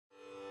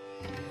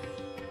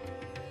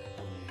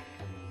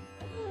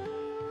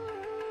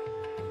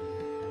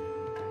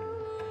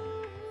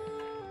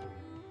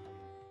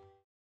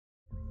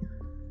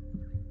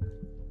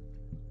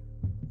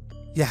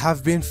You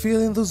have been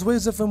feeling those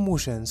waves of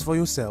emotions for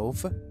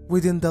yourself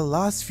within the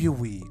last few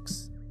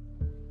weeks.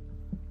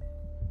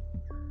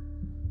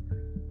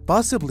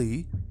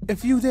 Possibly a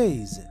few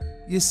days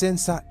you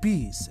sense at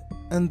peace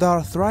and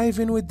are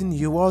thriving with the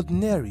new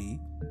ordinary,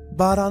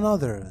 but on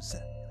others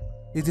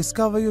you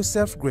discover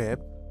yourself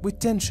gripped with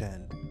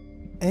tension,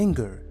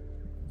 anger,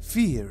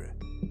 fear,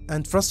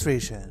 and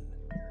frustration.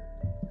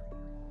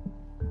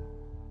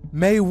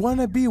 May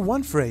wanna be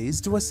one phrase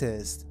to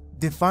assist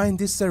define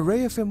this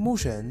array of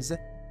emotions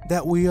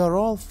that we are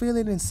all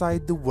feeling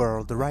inside the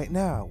world right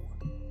now.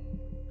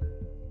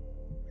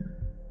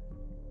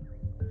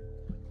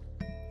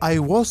 I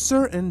was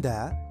certain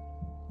that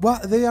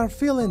what they are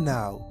feeling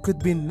now could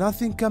be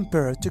nothing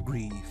compared to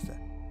grief.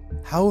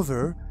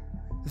 However,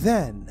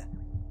 then,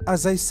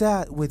 as I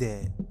sat with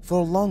it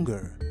for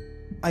longer,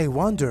 I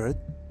wondered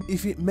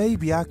if it may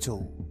be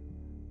actual.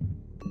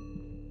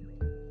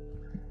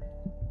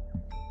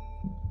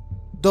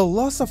 The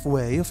loss of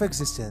way of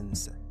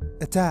existence,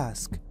 a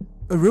task,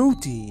 a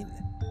routine,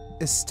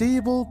 a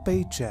stable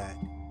paycheck,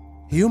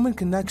 human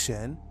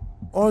connection,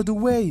 or the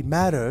way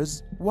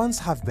matters once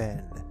have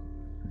been.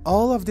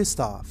 All of this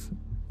stuff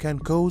can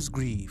cause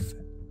grief.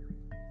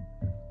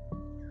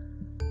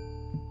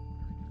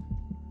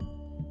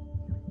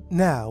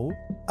 Now,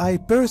 I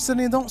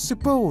personally don't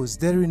suppose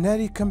there is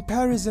any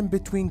comparison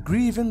between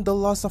grieving the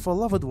loss of a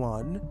loved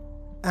one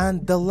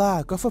and the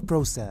lack of a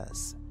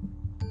process.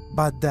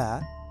 But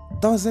that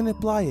doesn't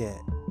imply it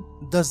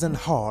doesn't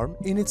harm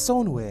in its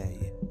own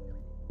way.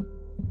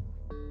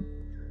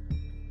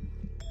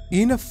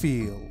 In a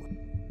field,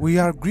 we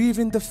are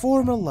grieving the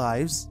former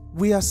lives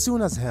we as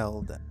soon as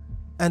held,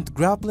 and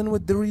grappling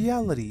with the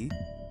reality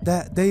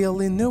that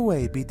they'll in no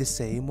way be the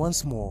same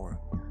once more.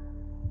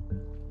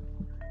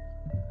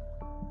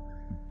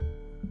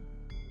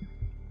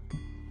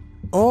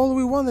 All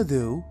we want to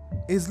do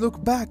is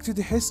look back to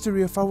the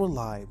history of our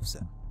lives,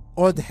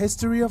 or the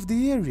history of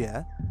the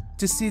area,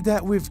 to see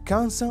that we've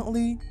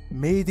constantly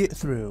made it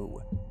through.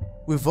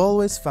 We've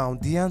always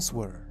found the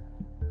answer.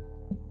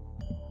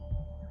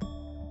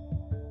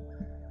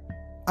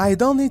 I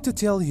don't need to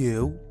tell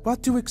you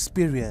what to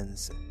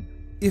experience.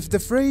 If the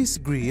phrase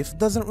grief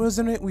doesn't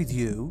resonate with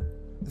you,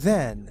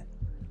 then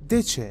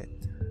ditch it.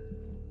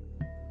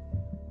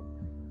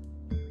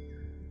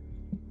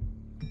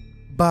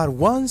 But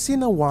once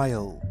in a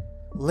while,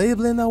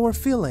 labeling our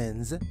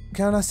feelings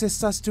can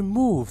assist us to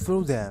move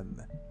through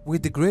them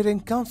with greater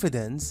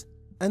confidence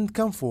and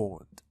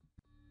comfort.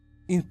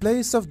 In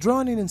place of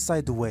drowning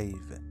inside the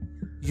wave,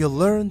 you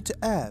learn to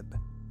ebb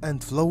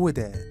and flow with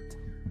it.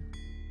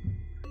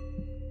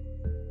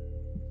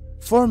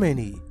 For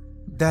many,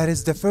 that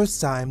is the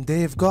first time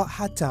they've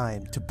had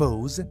time to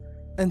pause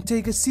and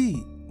take a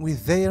seat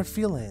with their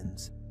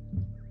feelings.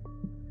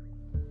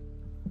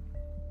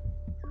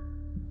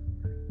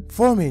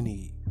 For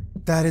many,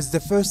 that is the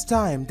first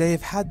time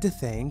they've had to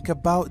think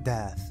about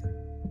death,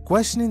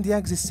 questioning the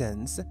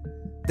existence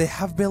they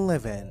have been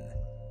living,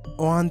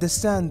 or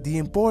understand the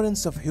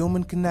importance of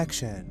human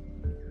connection.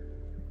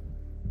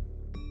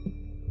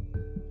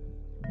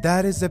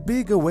 That is a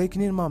big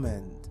awakening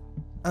moment,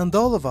 and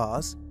all of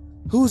us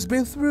who's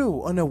been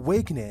through an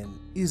awakening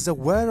is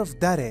aware of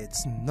that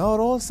it's not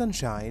all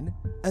sunshine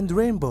and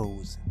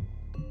rainbows.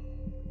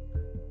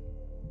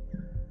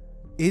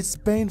 It's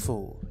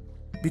painful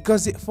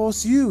because it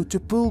forces you to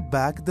pull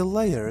back the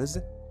layers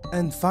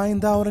and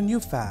find out a new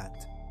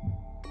fact.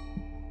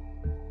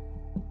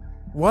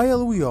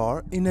 While we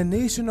are in a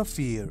nation of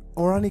fear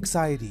or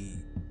anxiety,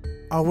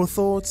 our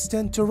thoughts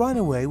tend to run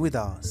away with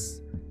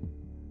us.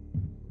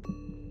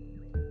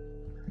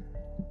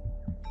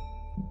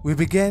 We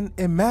begin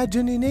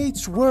imagining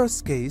each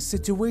worst-case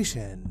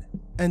situation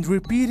and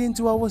repeating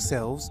to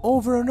ourselves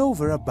over and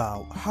over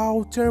about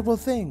how terrible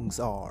things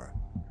are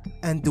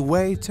and the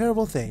way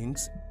terrible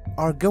things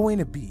are going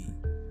to be.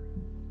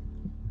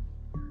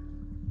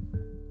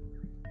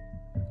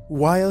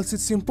 Whilst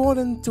it's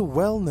important to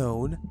well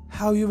know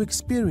how you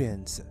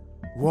experience,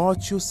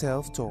 watch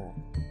yourself talk.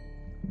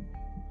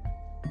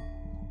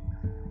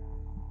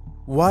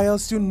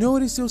 Whilst you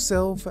notice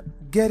yourself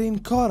getting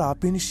caught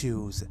up in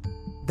issues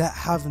that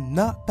have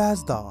not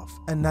passed off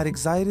and not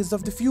anxieties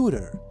of the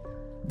future,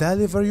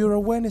 deliver your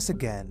awareness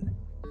again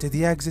to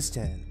the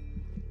existent.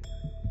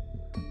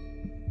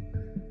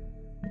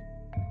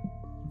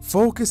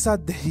 Focus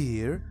at the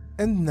here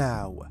and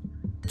now.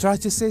 Try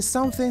to say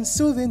something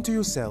soothing to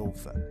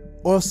yourself,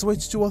 or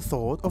switch to a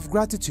thought of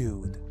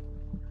gratitude.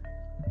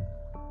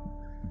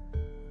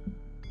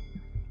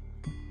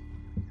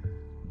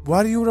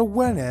 While your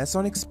awareness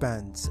on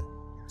expands,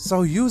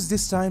 so use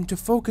this time to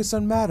focus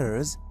on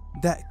matters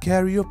that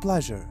carry your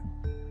pleasure,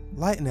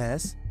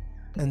 lightness,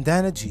 and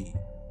energy.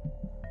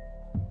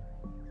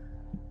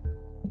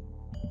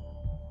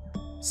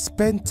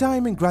 Spend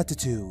time in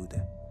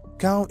gratitude.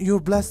 Count your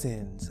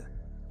blessings.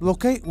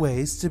 Locate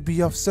ways to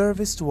be of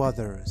service to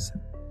others.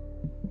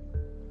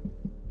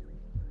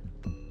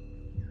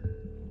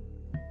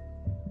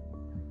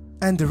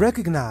 and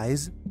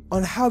recognize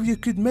on how you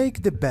could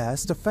make the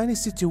best of any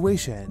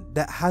situation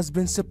that has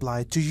been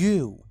supplied to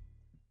you.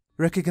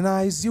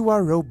 Recognize you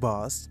are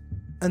robust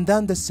and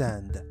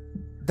understand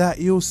that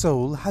your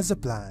soul has a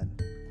plan.